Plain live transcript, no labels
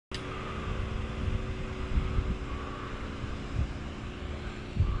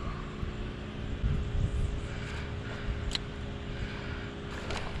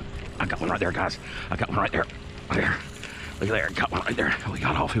got one right there, guys. I got one right there. Right there. Look at there. I got one right there. We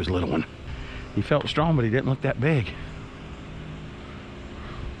got off. He was a little one. He felt strong, but he didn't look that big.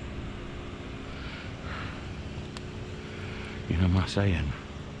 You know what I'm saying?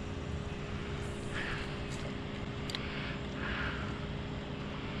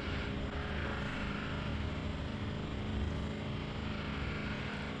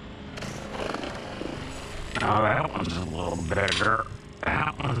 Oh, that one's a little bigger.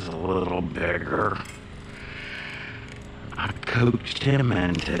 That one's a little bigger. I coached him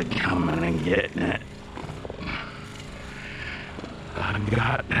into coming and getting it. I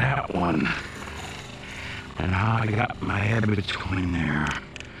got that one. And I got my head between there.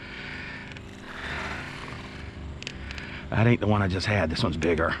 That ain't the one I just had. This one's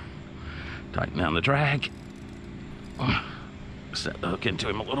bigger. Tighten down the drag. Set the hook into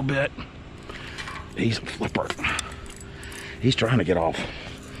him a little bit. He's a flipper. He's trying to get off.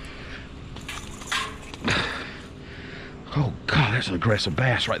 Oh God, that's an aggressive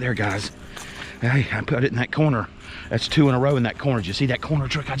bass right there, guys. Hey, I put it in that corner. That's 2 in a row in that corner. Did you see that corner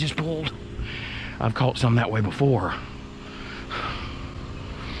trick I just pulled? I've caught some that way before.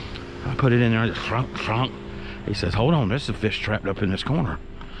 I put it in there and just frunk. He says, hold on, there's a fish trapped up in this corner.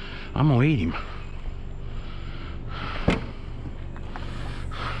 I'm gonna eat him.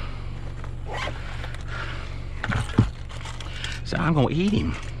 So I'm gonna eat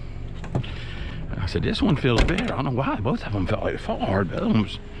him. I said, this one feels better. I don't know why. Both of them felt like they fought hard, but the other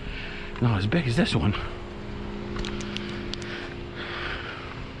one's not as big as this one.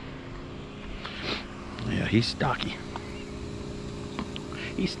 Yeah, he's stocky.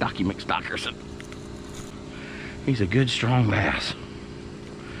 He's Stocky McStockerson. He's a good, strong bass.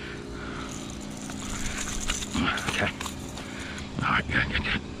 Okay. All right, good.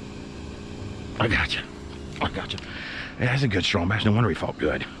 I got you. Yeah, that's a good, strong bass. No wonder he fought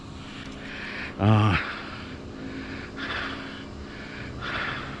good.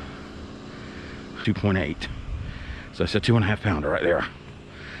 2.8. So it's a 2.5 pounder right there.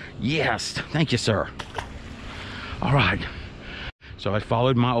 Yes, thank you, sir. All right. So I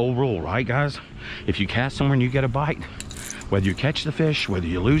followed my old rule, right, guys? If you cast somewhere and you get a bite, whether you catch the fish, whether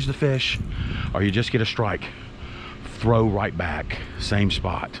you lose the fish, or you just get a strike, throw right back, same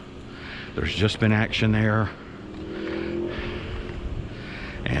spot. There's just been action there.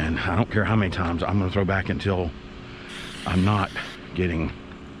 And I don't care how many times, I'm gonna throw back until I'm not getting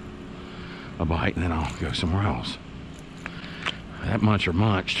a bite, and then I'll go somewhere else. That muncher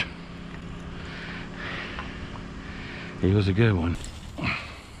munched. He was a good one.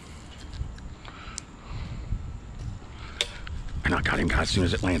 And I got him, guys, as soon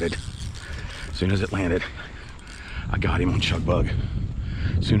as it landed. I got him on chug bug.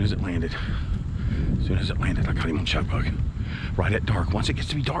 As soon as it landed, I got him on chug bug. Right at dark. Once it gets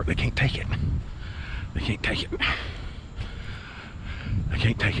to be dark, they can't take it. They can't take it.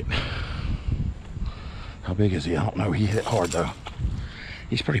 How big is he? I don't know. He hit hard though.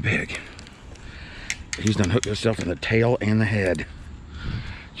 He's pretty big. He's done hooked himself in the tail and the head.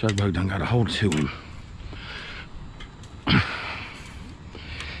 Chug bug done got a hold to him.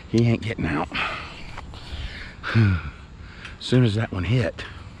 He ain't getting out. As soon as that one hit,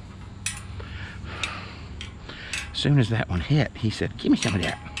 he said, give me some of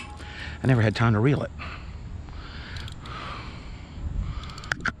that. I never had time to reel it.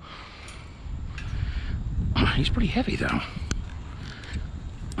 He's pretty heavy though.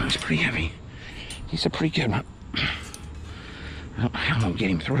 He's pretty heavy. He's a pretty good one. I don't know how I'm gonna get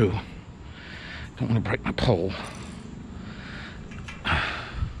him through. Don't want to break my pole.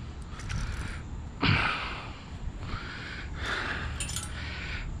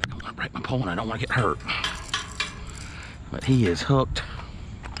 And I don't want to get hurt. But he is hooked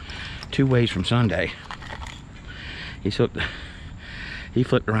 2 ways from Sunday. He's hooked. He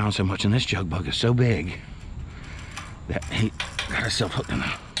flipped around so much, and this jug bug is so big that he got himself hooked in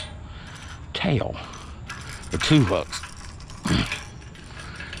the tail. The 2 hooks.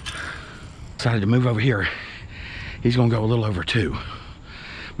 Decided to move over here. He's gonna go a little over 2.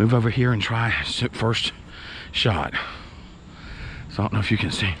 Move over here and try first shot. So I don't know if you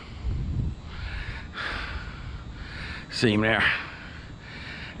can see. See him there.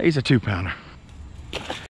 He's a 2 pounder.